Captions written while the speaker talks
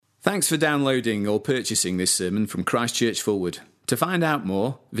Thanks for downloading or purchasing this sermon from Christchurch Fulwood. To find out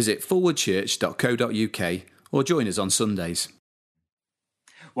more, visit fulwoodchurch.co.uk or join us on Sundays.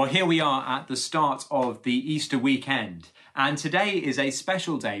 Well, here we are at the start of the Easter weekend, and today is a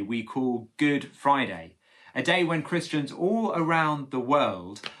special day we call Good Friday, a day when Christians all around the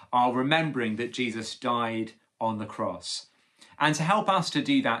world are remembering that Jesus died on the cross. And to help us to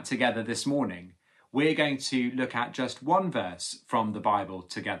do that together this morning, we're going to look at just one verse from the Bible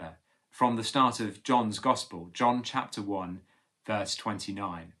together, from the start of John's Gospel, John chapter 1, verse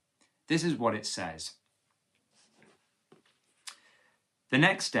 29. This is what it says. The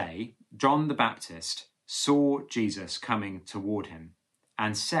next day, John the Baptist saw Jesus coming toward him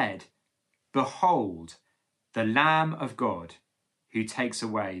and said, "Behold, the Lamb of God who takes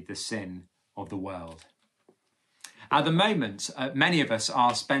away the sin of the world." At the moment, many of us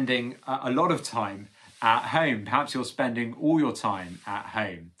are spending a lot of time at home. Perhaps you're spending all your time at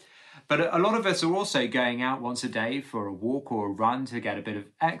home. But a lot of us are also going out once a day for a walk or a run to get a bit of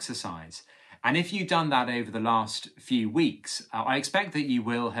exercise. And if you've done that over the last few weeks, I expect that you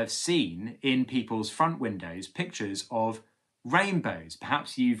will have seen in people's front windows pictures of rainbows.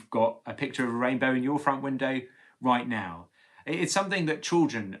 Perhaps you've got a picture of a rainbow in your front window right now. It's something that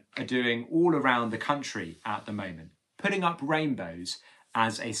children are doing all around the country at the moment, putting up rainbows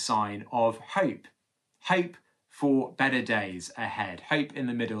as a sign of hope. Hope for better days ahead. Hope in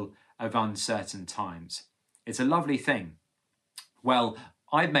the middle of uncertain times. It's a lovely thing. Well,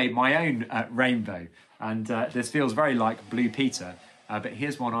 I've made my own rainbow, and this feels very like Blue Peter, but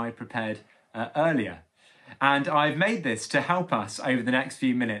here's one I prepared earlier. And I've made this to help us over the next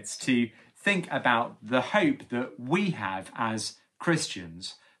few minutes to think about the hope that we have as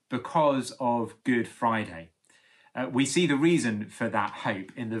Christians because of Good Friday. We see the reason for that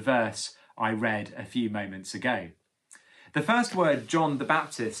hope in the verse I read a few moments ago. The first word John the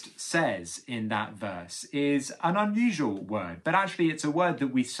Baptist says in that verse is an unusual word, but actually it's a word that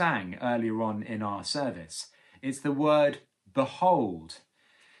we sang earlier on in our service. It's the word behold.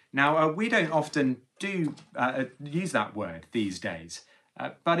 Now, we don't often use that word these days,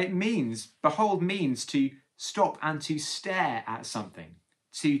 but behold means to stop and to stare at something,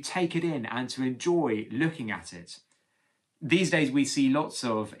 to take it in and to enjoy looking at it. These days we see lots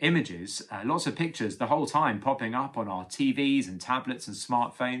of images, lots of pictures the whole time popping up on our TVs and tablets and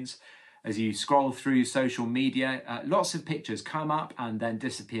smartphones. As you scroll through social media, lots of pictures come up and then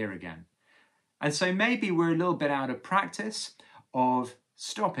disappear again. And so maybe we're a little bit out of practice of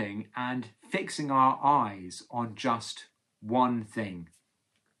stopping and fixing our eyes on just one thing.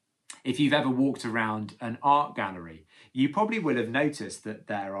 If you've ever walked around an art gallery, you probably will have noticed that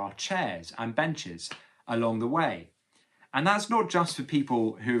there are chairs and benches along the way. And that's not just for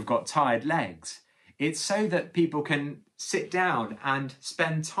people who've got tired legs. It's so that people can sit down and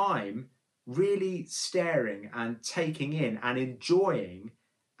spend time really staring and taking in and enjoying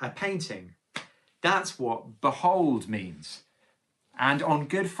a painting. That's what behold means. And on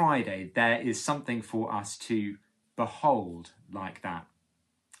Good Friday, there is something for us to behold like that.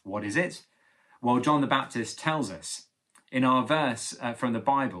 What is it? Well, John the Baptist tells us. In our verse from the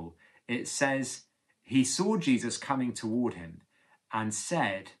Bible, it says, he saw Jesus coming toward him and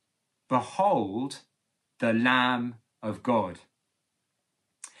said, "Behold, the Lamb of God."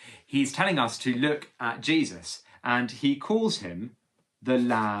 He's telling us to look at Jesus, and he calls him the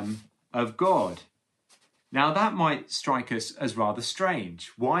Lamb of God. Now that might strike us as rather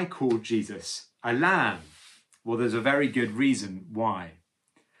strange. Why call Jesus a lamb? Well, there's a very good reason why.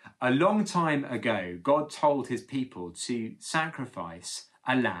 A long time ago, God told his people to sacrifice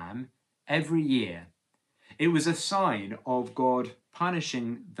a lamb every year. It was a sign of God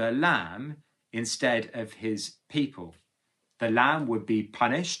punishing the lamb instead of his people. The lamb would be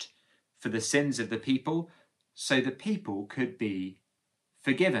punished for the sins of the people so the people could be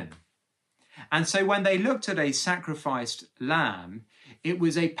forgiven. And so when they looked at a sacrificed lamb, it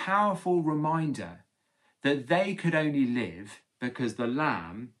was a powerful reminder that they could only live because the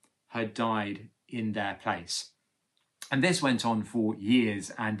lamb had died in their place. And this went on for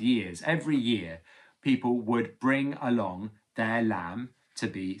years and years. Every year, people would bring along their lamb to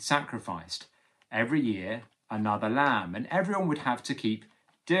be sacrificed. Every year, another lamb, and everyone would have to keep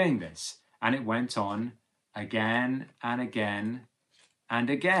doing this. And it went on again and again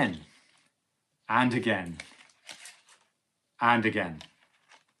and again and again and again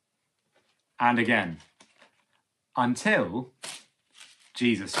and again until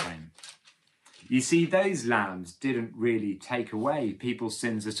Jesus came. You see, those lambs didn't really take away people's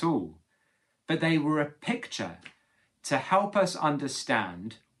sins at all, but they were a picture to help us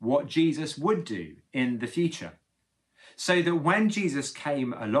understand what Jesus would do in the future. So that when Jesus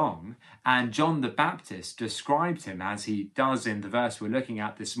came along and John the Baptist described him, as he does in the verse we're looking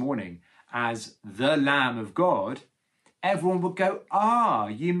at this morning, as the Lamb of God, everyone would go,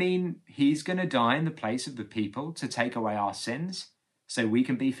 you mean he's going to die in the place of the people to take away our sins so we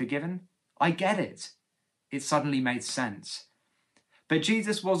can be forgiven? I get it. It suddenly made sense. But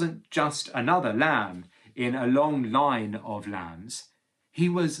Jesus wasn't just another lamb in a long line of lambs. He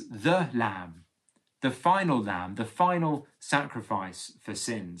was the lamb, the final sacrifice for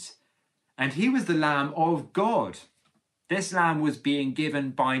sins. And he was the Lamb of God. This lamb was being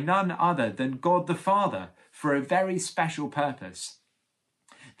given by none other than God the Father for a very special purpose.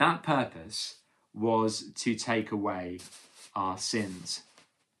 That purpose was to take away our sins.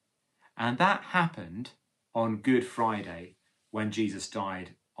 And that happened on Good Friday when Jesus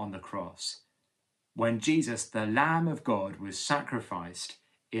died on the cross. When Jesus, the Lamb of God, was sacrificed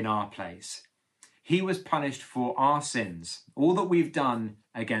in our place. He was punished for our sins, all that we've done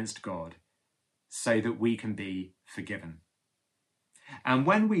against God, so that we can be forgiven. And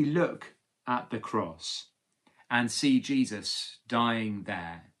when we look at the cross and see Jesus dying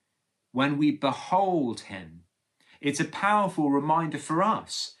there, when we behold him, it's a powerful reminder for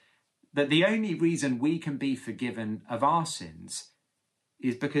us that the only reason we can be forgiven of our sins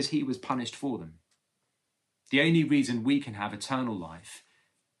is because he was punished for them. The only reason we can have eternal life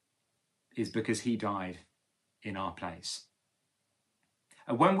is because he died in our place.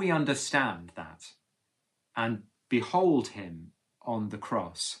 And when we understand that and behold him on the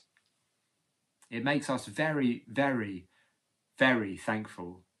cross, it makes us very, very, very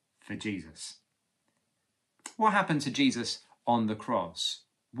thankful for Jesus. What happened to Jesus on the cross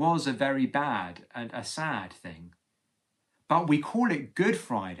was a very bad and a sad thing. But we call it Good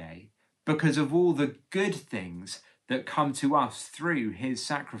Friday because of all the good things that come to us through his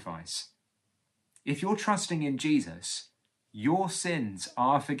sacrifice. If you're trusting in Jesus, your sins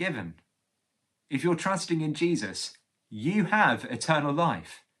are forgiven. If you're trusting in Jesus, you have eternal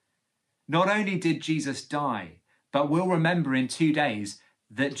life. Not only did Jesus die, but we'll remember in 2 days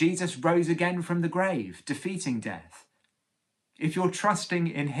that Jesus rose again from the grave, defeating death. If you're trusting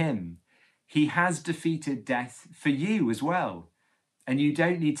in him, he has defeated death for you as well, and you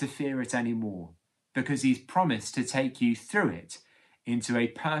don't need to fear it anymore because he's promised to take you through it into a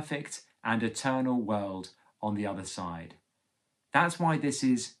perfect and eternal world on the other side. That's why this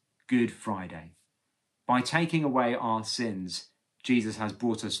is Good Friday. By taking away our sins, Jesus has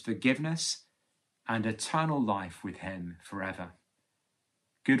brought us forgiveness and eternal life with him forever.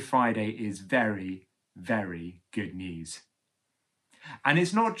 Good Friday is very, very good news. And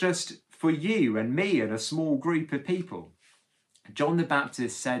it's not just for you and me and a small group of people. John the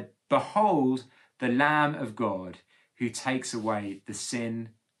Baptist said, "Behold the Lamb of God who takes away the sin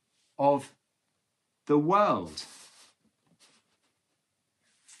of the world."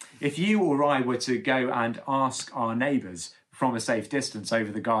 If you or I were to go and ask our neighbours from a safe distance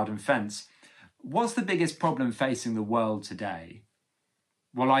over the garden fence, what's the biggest problem facing the world today?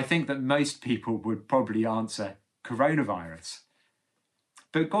 Well, I think that most people would probably answer coronavirus.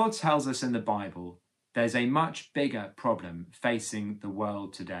 But God tells us in the Bible there's a much bigger problem facing the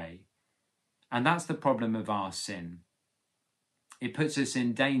world today, and that's the problem of our sin. It puts us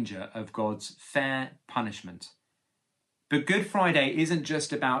in danger of God's fair punishment. But Good Friday isn't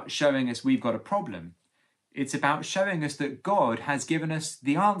just about showing us we've got a problem. It's about showing us that God has given us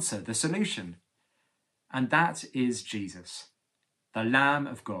the answer, the solution. And that is Jesus, the Lamb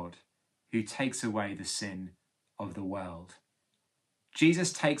of God, who takes away the sin of the world.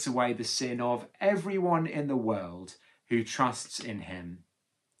 Jesus takes away the sin of everyone in the world who trusts in him.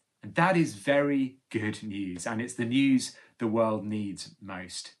 And that is very good news, and it's the news the world needs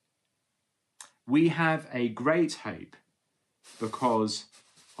most. We have a great hope because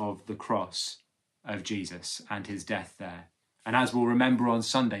of the cross of Jesus and his death there. And as we'll remember on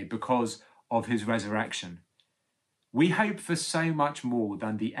Sunday, because of his resurrection. We hope for so much more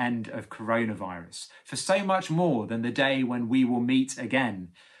than the end of coronavirus, for so much more than the day when we will meet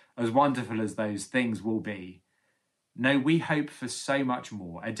again, as wonderful as those things will be. No, we hope for so much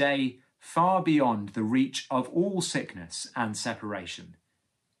more, a day far beyond the reach of all sickness and separation,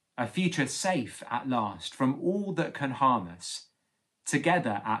 a future safe at last from all that can harm us,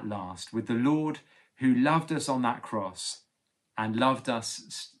 together at last with the Lord who loved us on that cross and loves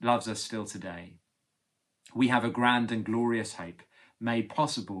us still today. We have a grand and glorious hope made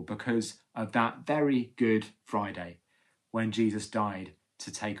possible because of that very Good Friday when Jesus died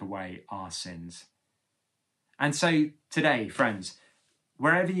to take away our sins. And so today, friends,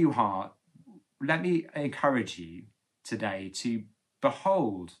 wherever you are, let me encourage you today to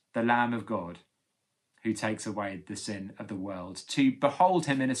behold the Lamb of God who takes away the sin of the world, to behold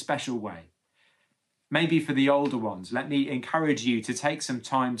him in a special way. Maybe for the older ones, let me encourage you to take some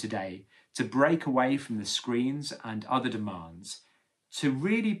time today to break away from the screens and other demands, to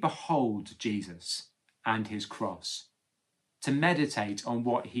really behold Jesus and his cross, to meditate on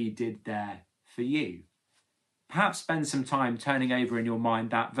what he did there for you. Perhaps spend some time turning over in your mind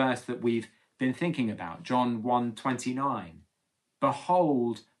that verse that we've been thinking about, John 1:29.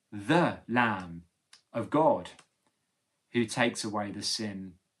 Behold the Lamb of God who takes away the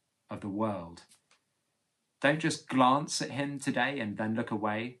sin of the world. Don't just glance at him today and then look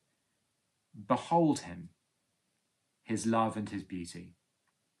away. Behold him, his love and his beauty.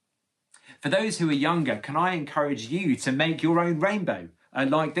 For those who are younger, can I encourage you to make your own rainbow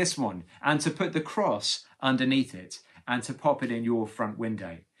like this one, and to put the cross underneath it and to pop it in your front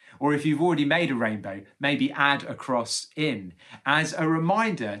window? Or if you've already made a rainbow, maybe add a cross in as a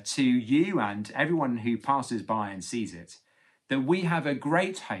reminder to you and everyone who passes by and sees it that we have a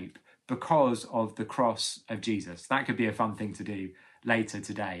great hope because of the cross of Jesus. That could be a fun thing to do later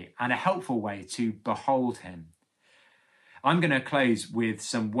today and a helpful way to behold him. I'm going to close with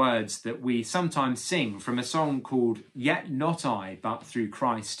some words that we sometimes sing from a song called Yet Not I, But Through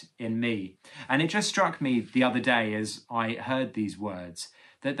Christ in Me. And it just struck me the other day as I heard these words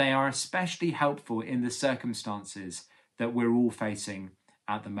that they are especially helpful in the circumstances that we're all facing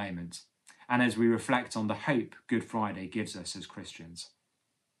at the moment, and as we reflect on the hope Good Friday gives us as Christians.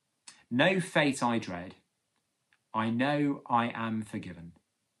 No fate I dread, I know I am forgiven.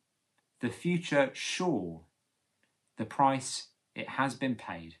 The future sure, the price it has been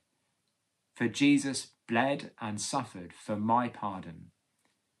paid. For Jesus bled and suffered for my pardon,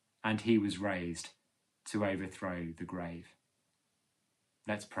 and he was raised to overthrow the grave.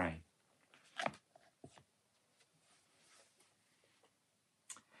 Let's pray.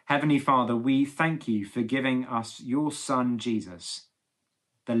 Heavenly Father, we thank you for giving us your Son, Jesus,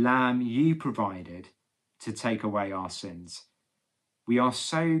 the Lamb you provided to take away our sins. We are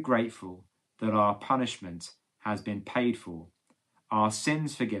so grateful that our punishment has been paid for, our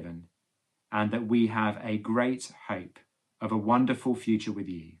sins forgiven, and that we have a great hope of a wonderful future with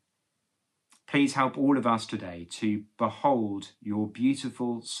you. Please help all of us today to behold your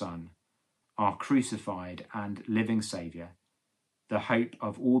beautiful Son, our crucified and living Saviour, the hope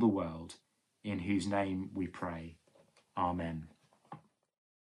of all the world, in whose name we pray. Amen.